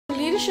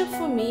Leadership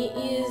for me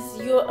is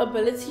your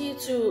ability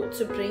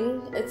to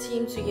bring a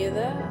team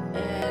together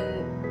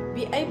and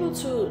be able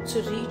to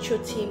reach your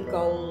team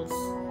goals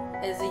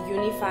as a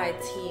unified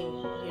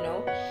team, you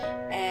know,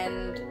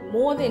 and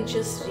more than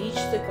just reach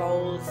the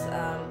goals,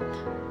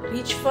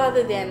 reach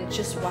further than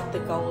just what the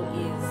goal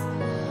is.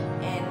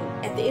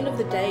 And at the end of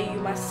the day, you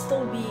must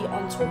still be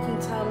on talking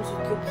terms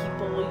with your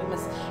people.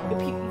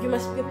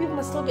 Your people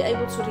must still be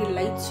able to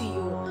relate to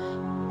you,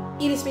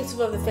 irrespective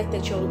of the fact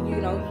that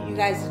you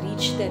guys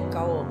reach that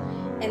goal.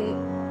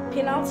 And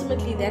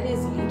penultimately, that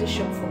is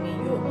leadership for me.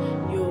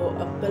 Your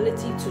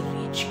ability to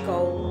reach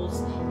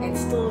goals and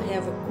still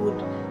have a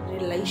good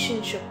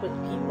relationship with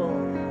people,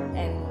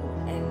 and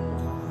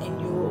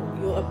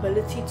your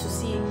ability to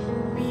see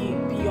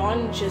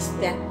beyond just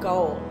that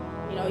goal.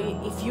 You know,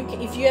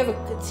 if you have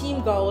a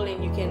team goal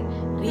and you can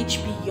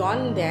reach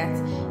beyond that,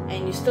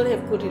 and you still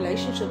have good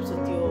relationships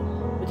with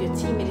your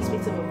team,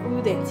 irrespective of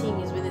who that team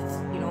is, whether it's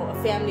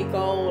a family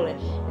goal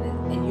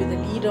and you're the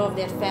leader of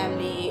that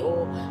family,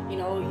 or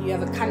you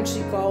have a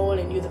country goal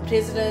and you're the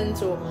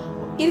president, or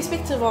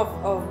irrespective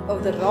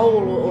of the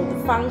role or the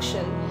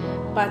function.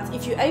 But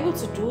if you're able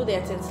to do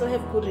that and still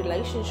have good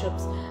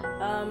relationships,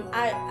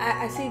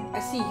 I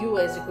see you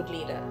as a good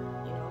leader.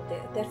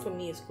 That for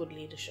me is good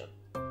leadership.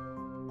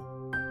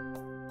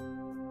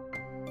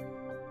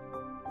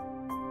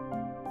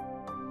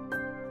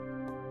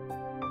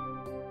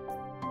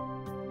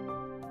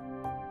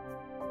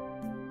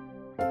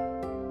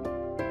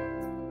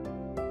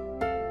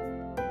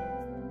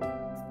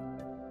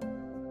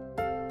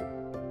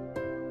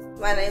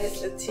 My name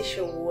is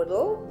Letitia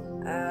Wardle.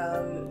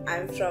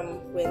 I'm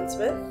from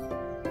Wentworth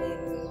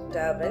in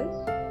Durban.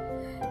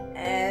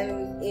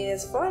 And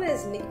as far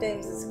as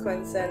nicknames is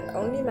concerned,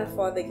 only my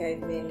father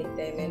gave me a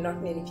nickname, and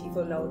not many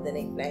people know the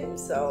nickname.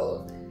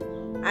 So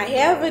I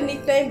have a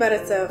nickname, but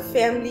it's a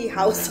family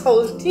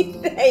household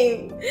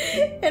nickname,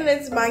 and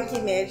it's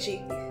Monkey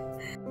Magic.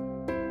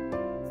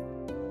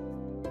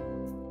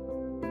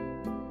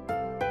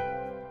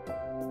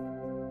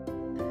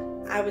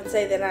 I would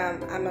say that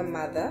I'm a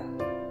mother.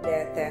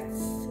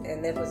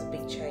 That was a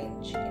big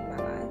change in my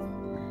life.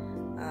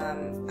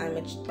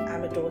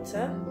 I'm a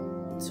daughter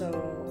to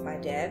my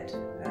dad,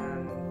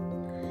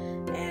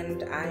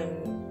 and I'm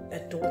a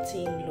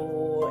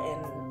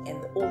daughter-in-law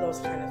and all those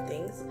kind of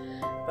things.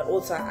 But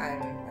also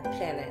I'm a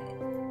planner.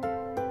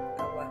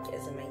 I work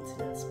as a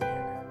maintenance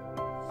planner.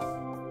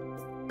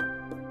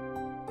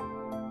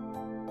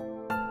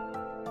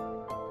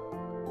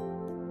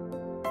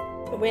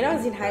 When I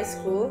was in high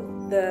school,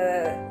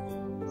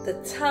 the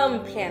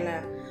term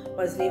planner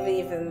was never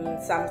even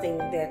something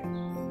that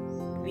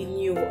we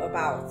knew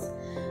about.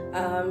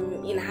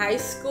 In high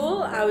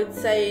school, I would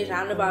say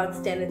around about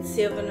standard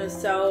 7 or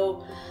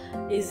so,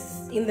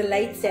 is in the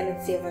late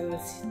standard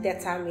 7s, that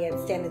time we had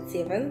standard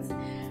 7s,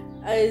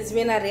 is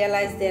when I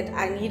realized that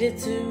I needed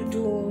to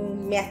do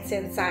maths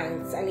and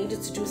science. I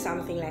needed to do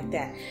something like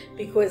that,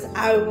 because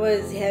I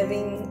was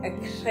having a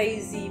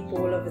crazy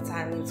ball of a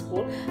time in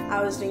school.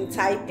 I was doing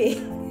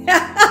typing.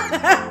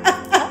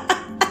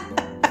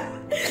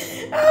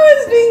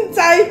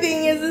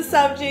 Typing as a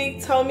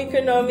subject, home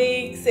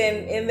economics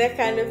and that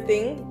kind of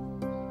thing,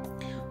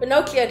 but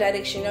no clear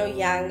direction,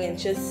 young and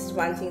just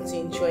wanting to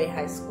enjoy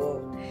high school.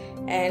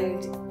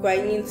 And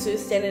going into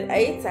standard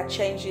 8, I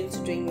changed into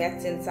doing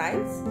maths and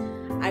science.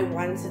 I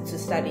wanted to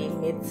study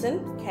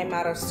medicine, came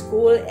out of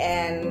school,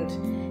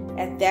 and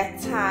at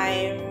that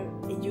time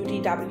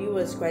UDW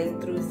was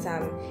going through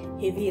some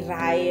heavy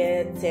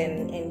riots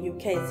and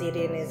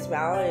UKZN as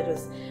well. It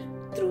was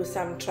through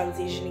some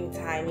transitioning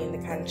time in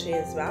the country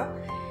as well.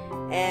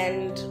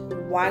 And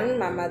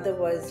my mother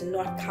was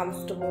not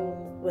comfortable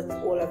with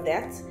all of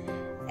that,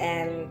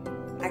 and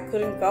I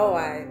couldn't go.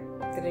 I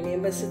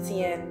remember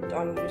sitting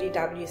on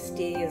UDW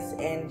stairs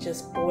and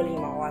just bawling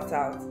my heart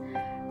out.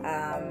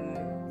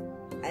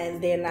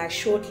 And then I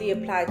shortly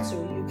applied to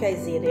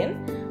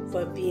UKZN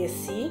for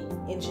BSc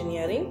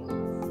Engineering.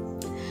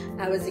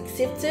 I was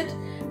accepted,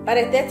 but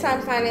at that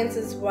time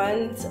finances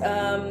weren't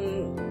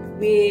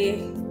where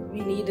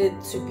we needed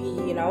to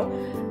be,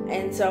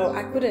 and so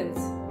I couldn't.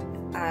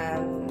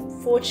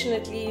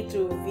 Fortunately,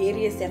 through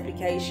various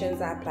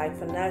applications, I applied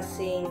for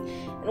nursing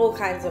and all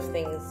kinds of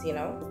things,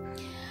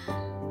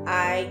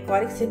 I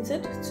got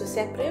accepted to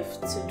SAPREF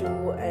to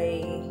do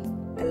a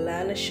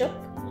learnership,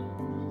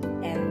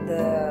 and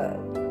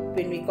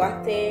when we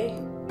got there,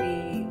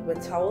 we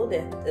were told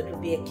that it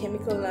would be a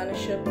chemical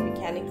learnership,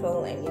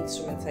 mechanical and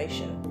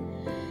instrumentation.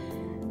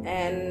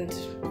 And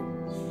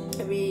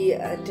we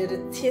did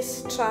a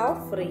test trial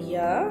for a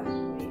year.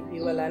 We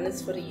were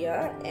learners for a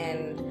year,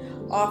 and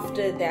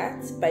after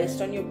that,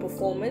 based on your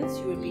performance,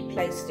 you would be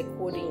placed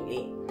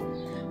accordingly.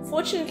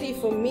 Fortunately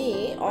for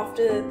me,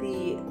 after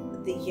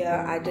the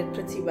year, I did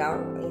pretty well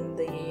in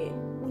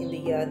the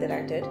year that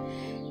I did,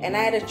 and I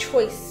had a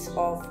choice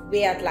of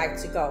where I'd like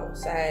to go.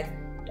 So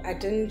I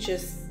didn't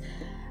just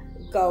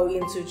go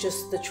into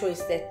just the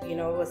choice that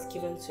was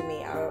given to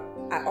me.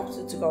 I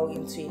opted to go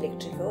into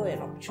electrical,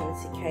 and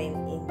opportunity came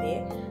in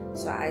there.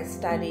 So I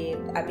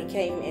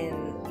became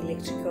an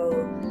electrical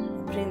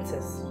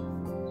apprentice.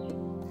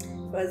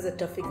 It was a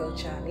difficult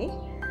journey.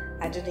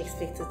 I didn't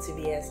expect it to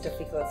be as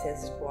difficult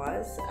as it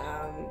was.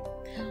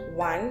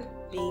 One,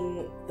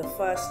 being the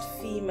first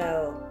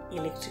female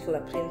electrical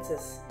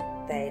apprentice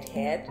they'd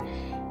had,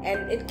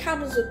 and it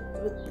comes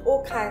with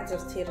all kinds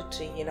of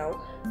territory, you know,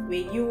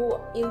 where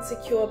you're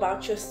insecure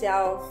about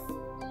yourself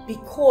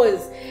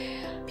because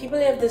people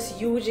have this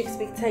huge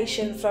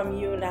expectation from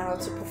you now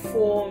to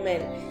perform,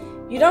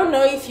 and you don't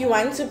know if you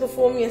want to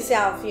perform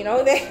yourself, you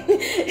know.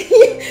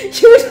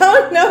 You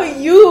don't know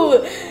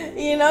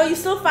you know, you're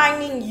still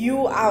finding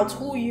you out,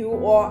 who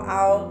you are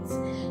out.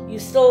 You're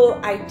still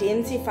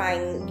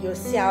identifying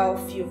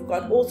yourself. You've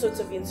got all sorts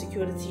of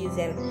insecurities,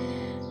 and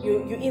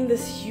you're in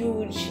this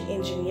huge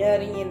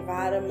engineering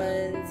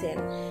environment,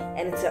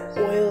 and it's an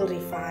oil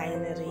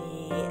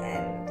refinery,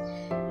 and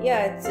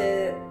yeah,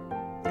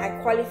 I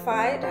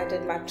qualified. I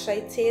did my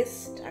trade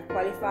test. I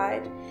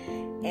qualified,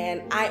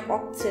 and I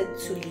opted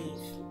to leave.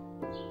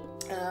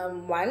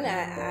 One,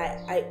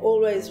 I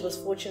always was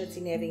fortunate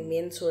in having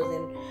mentors,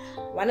 and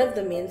one of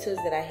the mentors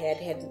that I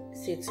had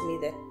said to me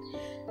that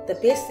the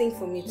best thing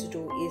for me to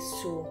do is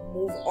to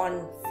move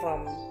on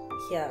from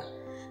here.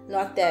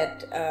 Not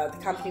that the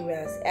company where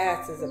I was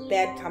at is a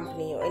bad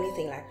company or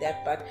anything like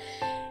that, but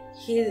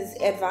his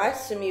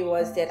advice to me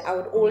was that I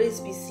would always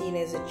be seen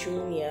as a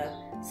junior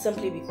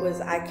simply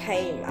because I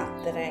came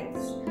up the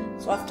ranks.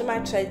 So after my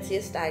trade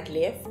test, I'd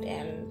left,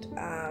 and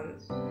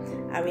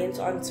I went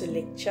on to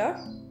lecture.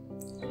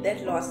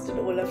 That lasted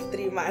all of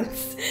 3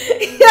 months.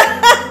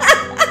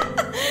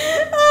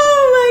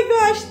 Oh my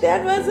gosh,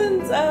 that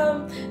wasn't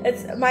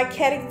it's my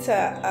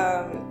character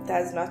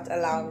does not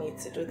allow me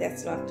to do.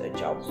 That's not a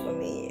job for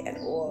me at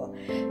all.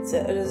 So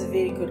it was a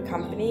very good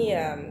company.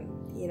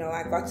 You know,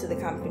 I got to the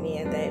company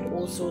and they had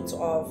all sorts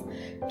of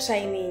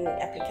training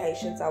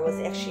applications. I was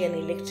actually an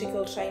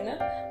electrical trainer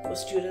for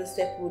students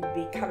that would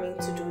be coming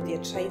to do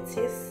their trade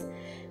tests.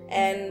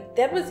 And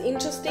that was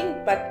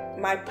interesting, but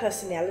my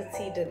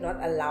personality did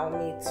not allow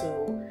me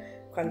to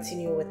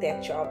continue with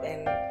that job,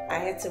 and I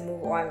had to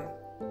move on.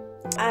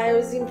 I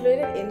was employed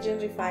at Engine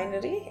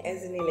Refinery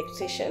as an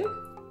electrician,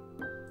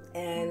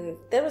 and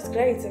that was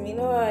great. I mean,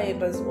 it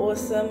was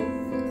awesome.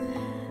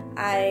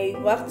 I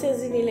worked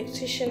as an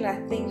electrician, I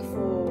think,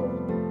 for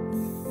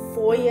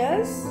 4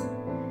 years,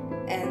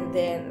 and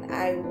then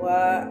I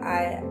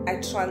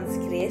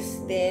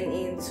transgressed then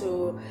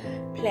into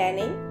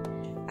planning.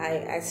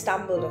 I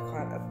stumbled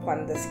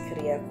upon this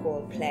career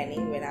called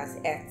planning when I was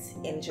at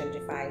Engine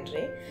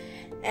Refinery,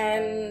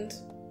 and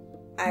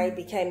I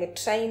became a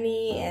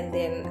trainee and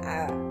then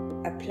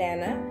a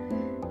planner,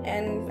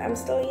 and I'm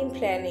still in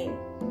planning.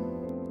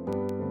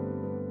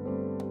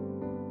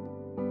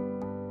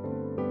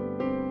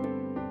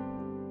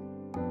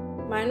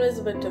 Mine was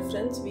a bit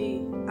different.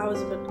 I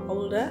was a bit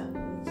older.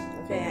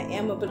 Okay, I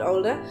am a bit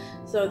older,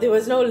 so there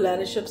was no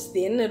learnerships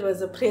then. It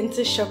was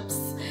apprenticeships.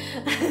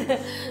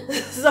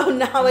 So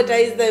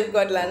nowadays they've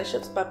got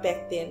learnerships, but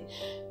back then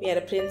we had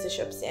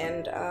apprenticeships,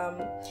 and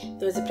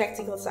there was a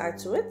practical side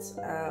to it,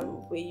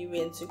 where you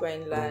went to go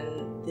and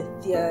learn the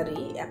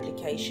theory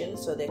application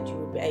so that you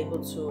would be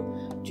able to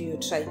do your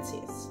trade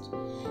test.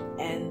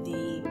 And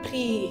the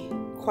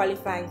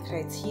pre-qualifying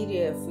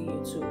criteria for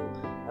you to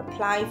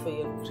apply for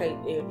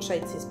your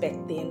trade test back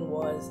then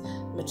was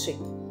matric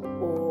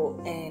or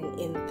an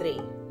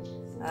N3.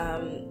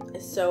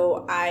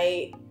 So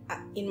I,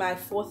 in my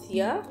 4th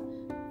year,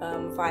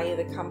 via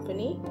the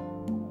company,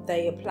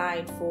 they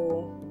applied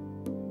for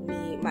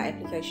my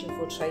application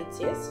for trade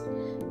test,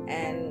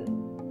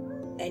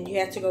 and you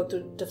had to go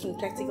through different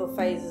practical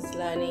phases,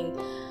 learning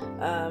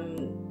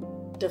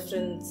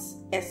different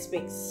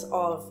aspects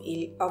of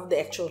the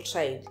actual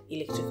trade,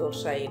 electrical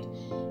trade.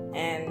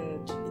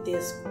 And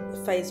there's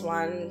phase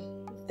 1.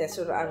 That's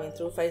what I went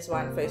through, phase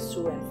 1, phase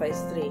 2, and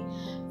phase 3.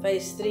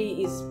 Phase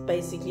 3 is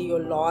basically your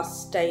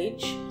last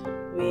stage,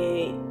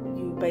 where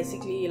you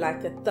basically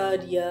like a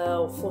 3rd year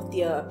or 4th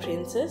year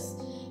apprentice,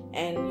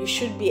 and you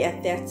should be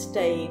at that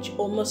stage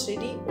almost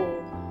ready,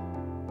 or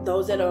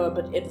those that are a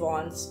bit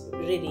advanced,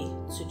 ready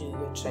to do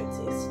your trade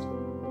test.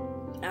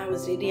 I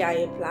was ready. I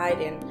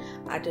applied and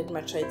I did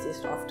my trade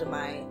test after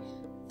my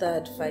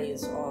 3rd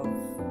phase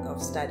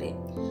of studying.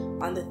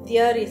 On the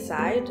theory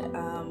side,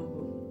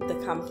 the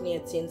company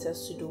had sent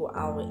us to do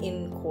our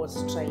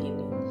in-course training.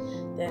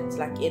 That's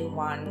like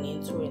N1,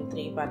 N2, and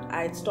 3, but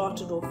I had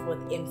started off with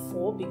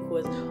N4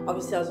 because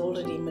obviously I was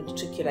already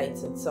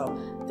matriculated, so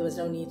there was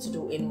no need to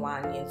do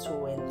N1, N2,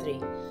 and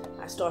 3.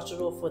 I started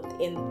off with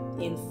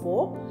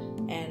N4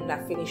 and I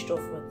finished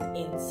off with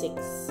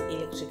N6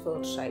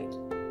 electrical trade.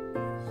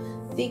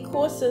 The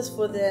courses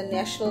for the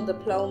National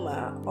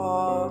Diploma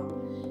are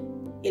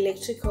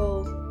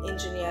electrical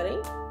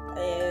engineering,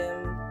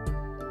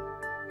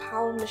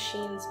 power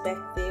machines back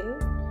then,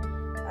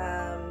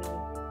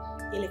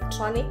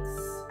 electronics,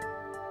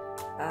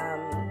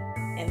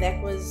 and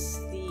that was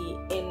the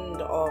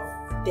end of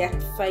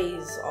that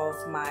phase of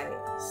my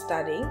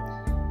studying,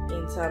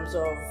 in terms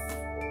of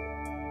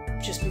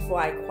just before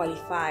I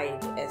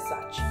qualified as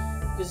such.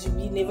 because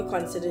we never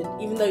considered,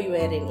 even though you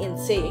had an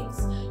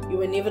N6, you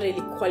were never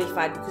really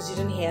qualified because you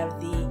didn't have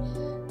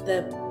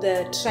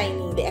the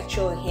training, the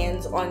actual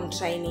hands-on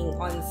training,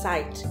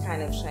 on-site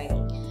kind of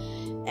training.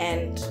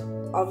 And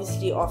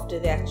obviously after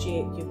that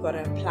you've got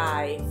to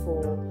apply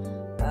for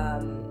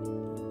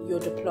your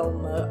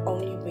diploma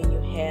only when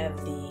you have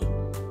the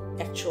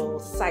actual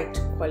site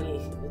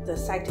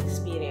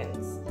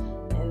experience.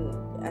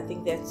 And I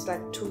think that's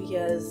like 2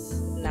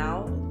 years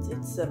now.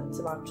 It's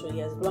about 2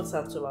 years, blocks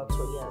out to about 2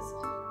 years,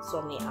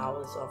 so many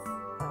hours of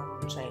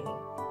training.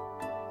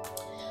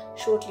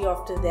 Shortly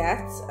after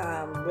that,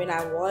 when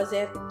I was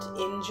at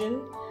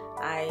Engine,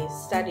 I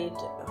studied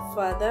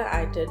further.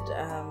 I did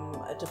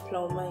a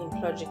diploma in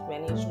project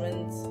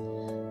management.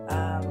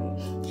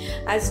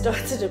 I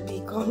started a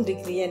BCom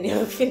degree and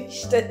never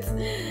finished it.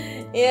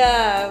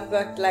 Yeah, I've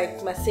got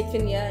like my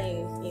second year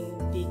in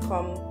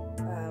BCom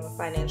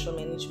financial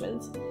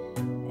management,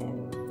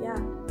 and yeah,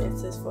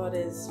 that's as far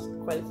as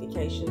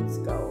qualifications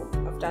go.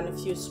 I've done a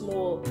few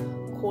small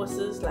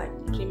courses like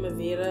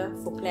Primavera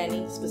for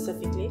planning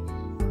specifically,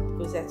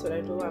 because that's what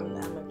I do. I'm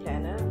a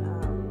planner.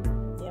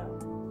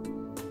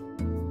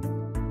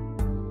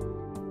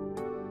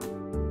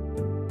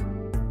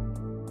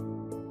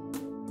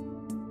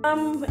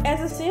 As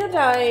I said,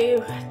 I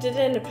did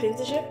an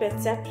apprenticeship at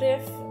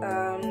SAPREF.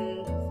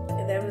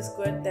 That was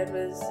good. That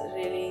was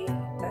really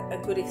a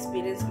good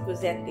experience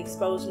because that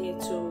exposed me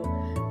to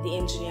the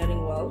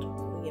engineering world.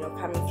 You know,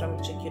 coming from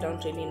a chick, you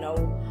don't really know.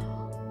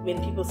 When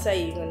people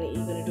say you're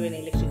gonna do an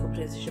electrical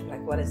apprenticeship,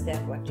 like what is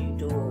that? What do you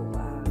do?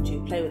 Do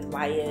you play with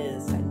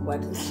wires? Like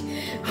what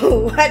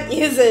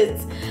is it?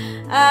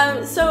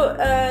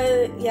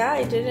 Yeah,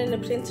 I did an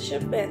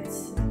apprenticeship at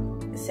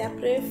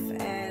SAPREF,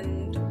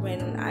 and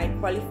when I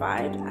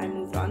qualified, I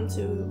moved on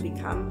to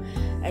become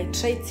a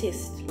trade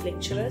test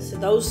lecturer. So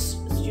those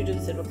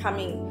students that were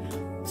coming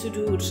to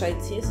do trade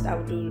test, I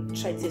would do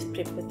trade test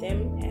prep with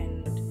them, and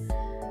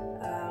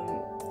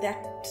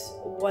that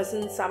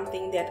wasn't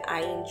something that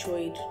I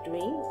enjoyed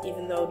doing,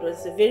 even though it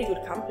was a very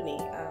good company.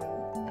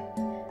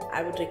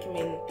 I would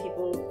recommend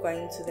people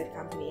going to that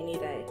company any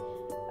day,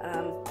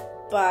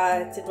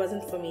 but it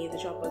wasn't for me. The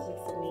job wasn't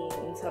for me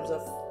in terms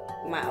of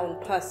my own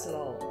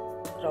personal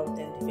growth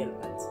and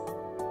development.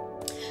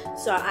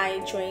 So I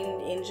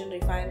joined Engine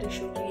Refinery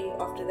shortly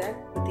after that,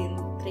 within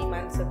 3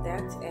 months of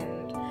that,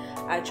 and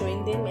I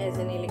joined them as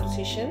an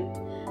electrician.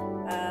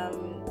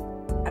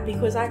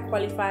 Because I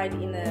qualified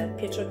in a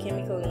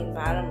petrochemical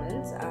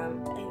environment,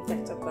 in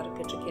fact I've got a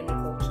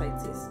petrochemical trade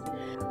test.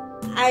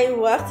 I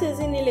worked as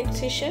an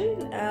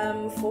electrician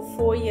for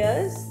 4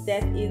 years.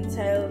 That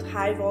entailed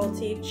high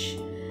voltage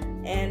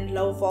and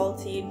low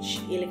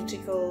voltage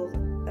electrical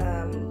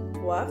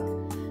work.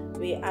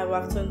 I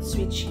worked on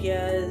switch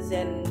gears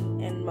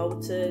and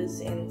motors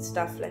and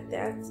stuff like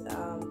that.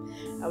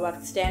 I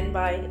worked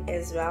standby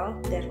as well.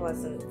 That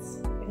wasn't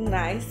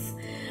nice.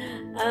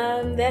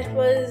 That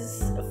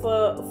was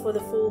for the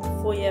full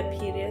 4-year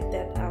period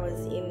that I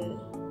was in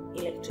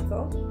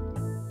electrical.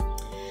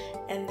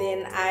 And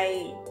then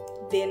I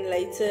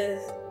later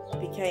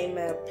became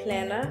a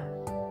planner.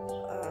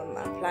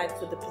 I applied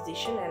for the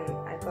position and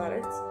I got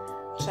it.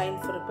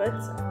 Trained for a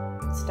bit,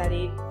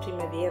 studied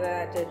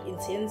Primavera, I did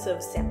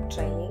intensive SAP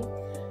training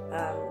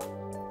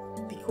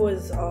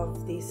because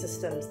of the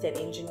systems that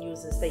Engine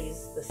uses. They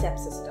use the SAP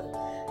system,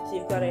 so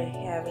you've got to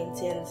have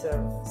intensive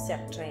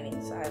SAP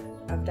training. So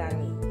I've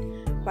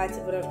done quite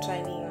a bit of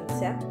training on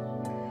SAP,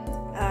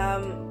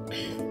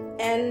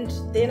 and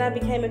then I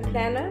became a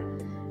planner.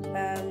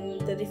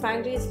 The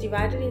refinery is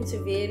divided into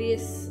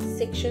various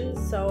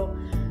sections, so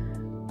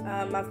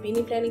I've been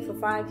in planning for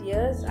 5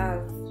 years.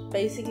 I've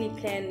basically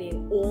planned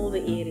in all the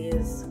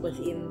areas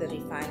within the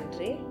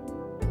refinery.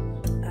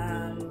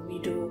 We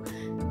do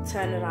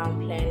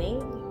turnaround planning,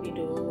 we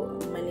do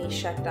mini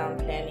shutdown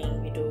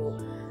planning, we do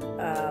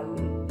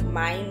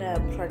minor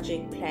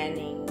project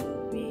planning,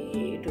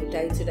 we do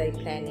day-to-day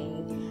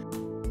planning.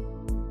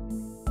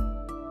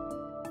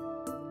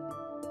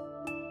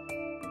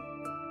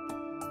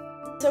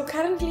 So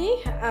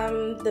currently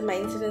I'm the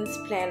maintenance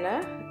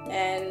planner,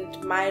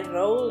 and my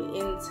role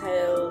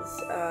entails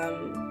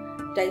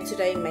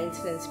day-to-day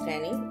maintenance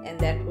planning, and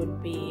that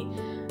would be,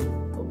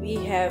 we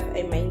have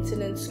a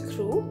maintenance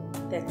crew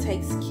that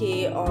takes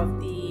care of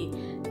the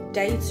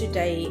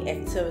day-to-day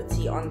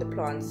activity on the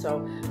plant. So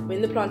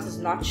when the plant is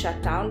not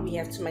shut down, we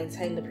have to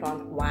maintain the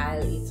plant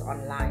while it's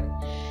online,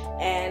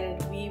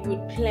 and we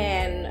would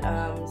plan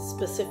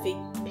specific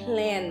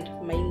planned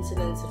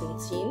maintenance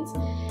routines,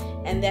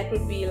 and that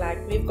would be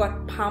like, we've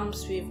got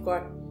pumps, we've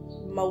got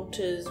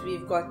motors,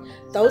 we've got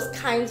those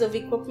kinds of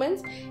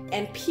equipment,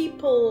 and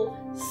people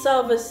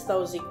service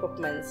those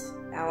equipments.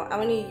 Now I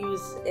want to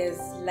use as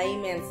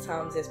layman's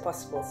terms as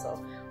possible, so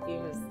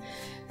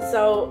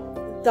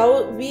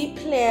we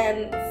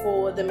plan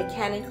for the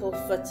mechanical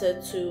fitter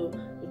to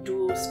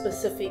do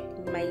specific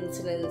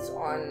maintenance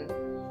on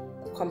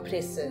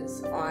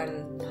compressors,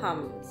 on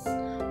pumps,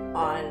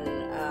 on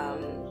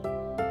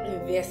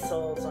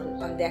vessels,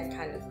 on that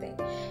kind of thing.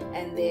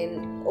 And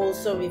then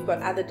also we've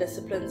got other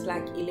disciplines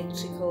like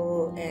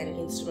electrical and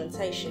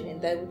instrumentation,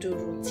 and they would do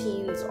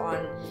routines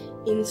on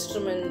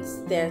instruments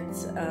that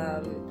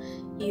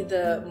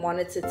either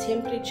monitor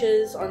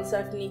temperatures on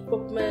certain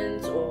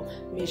equipment or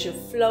measure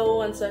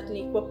flow on certain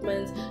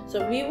equipment.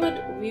 So we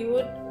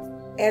would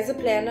as a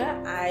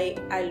planner,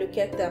 I look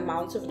at the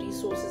amount of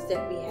resources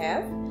that we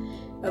have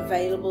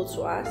available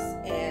to us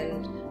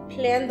and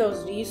plan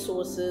those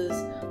resources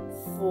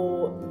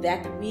for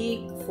that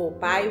week, for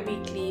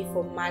bi-weekly,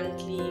 for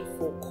monthly,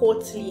 for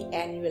quarterly,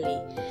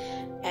 annually.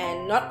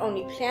 And not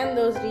only plan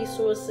those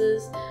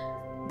resources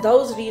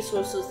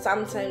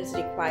sometimes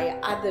require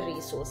other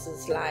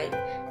resources like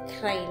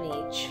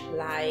craneage,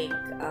 like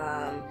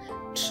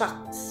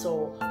trucks,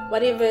 or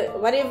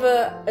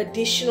whatever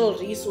additional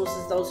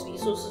resources those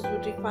resources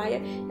would require.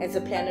 As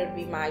a planner, it would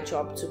be my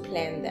job to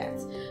plan that,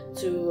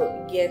 to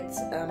get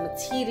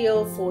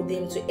material for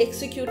them to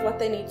execute what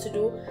they need to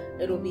do.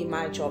 It will be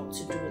my job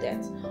to do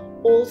that.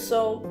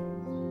 Also,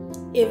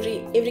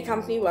 every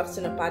company works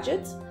in a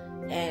budget,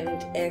 and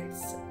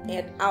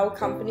at our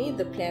company,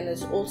 the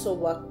planners also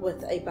work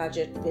with a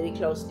budget very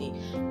closely.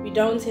 We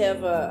don't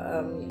have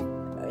a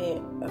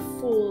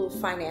full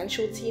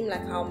financial team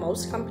like how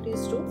most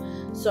companies do.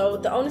 So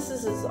the onus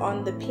is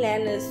on the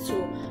planners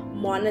to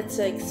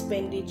monitor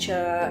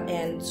expenditure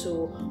and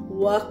to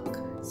work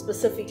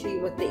specifically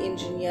with the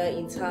engineer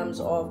in terms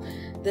of,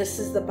 this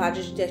is the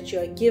budget that you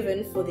are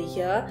given for the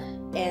year,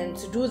 and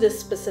to do this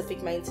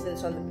specific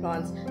maintenance on the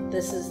plants,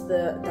 this is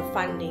the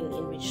funding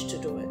in which to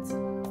do it.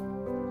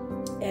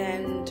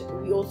 And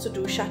we also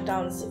do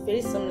shutdowns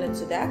very similar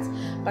to that,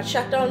 but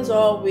shutdowns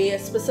are where a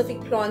specific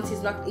plant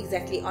is not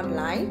exactly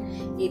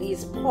online, it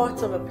is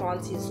part of a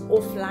plant is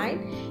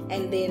offline,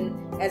 and then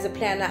as a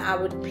planner I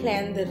would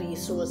plan the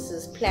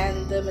resources,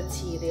 plan the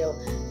material,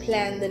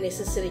 plan the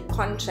necessary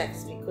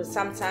contracts, because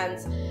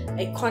sometimes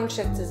a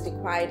contract is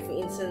required. For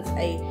instance,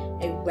 a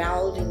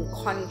welding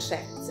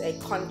contract, a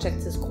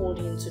contract is called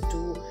in to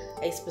do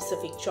a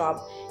specific job,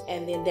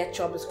 and then that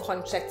job is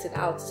contracted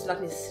out. It's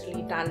not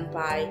necessarily done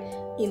by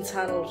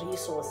internal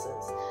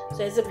resources.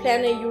 So as a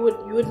planner, you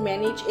would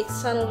manage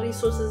external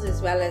resources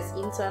as well as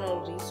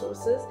internal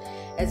resources,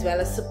 as well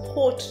as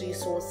support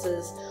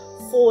resources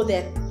for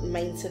that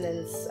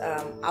maintenance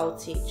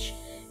outage,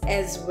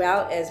 as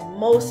well as,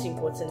 most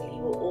importantly,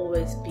 will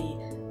always be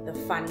the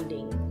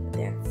funding.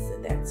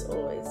 That's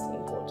always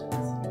important.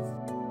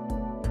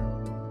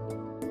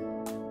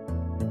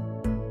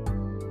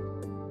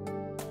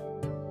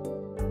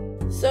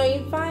 So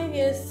in 5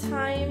 years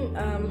time,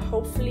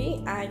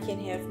 hopefully I can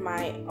have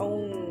my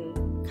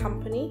own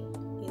company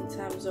in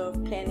terms of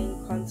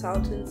planning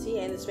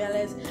consultancy and as well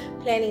as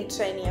planning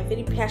training. I'm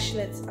very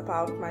passionate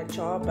about my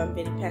job. I'm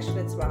very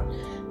passionate about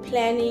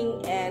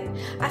planning, and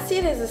I see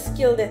it as a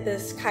skill that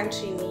this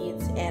country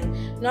needs,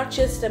 and not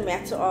just a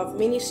matter of,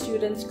 many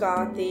students go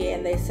out there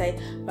and they say,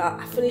 well,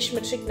 I finished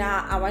matric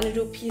now, I want to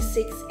do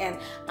P6 and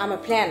I'm a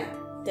planner.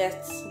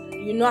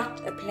 You're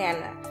not a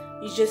planner.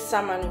 You're just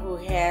someone who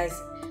has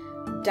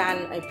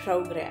done a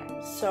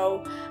program.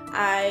 So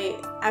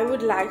I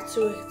would like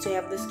to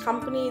have this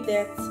company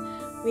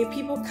where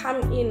people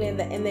come in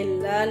and they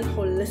learn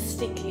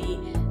holistically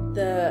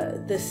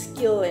the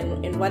skill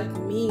and what it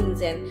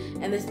means,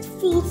 and the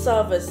full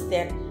service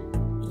that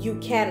you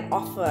can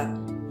offer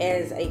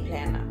as a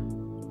planner.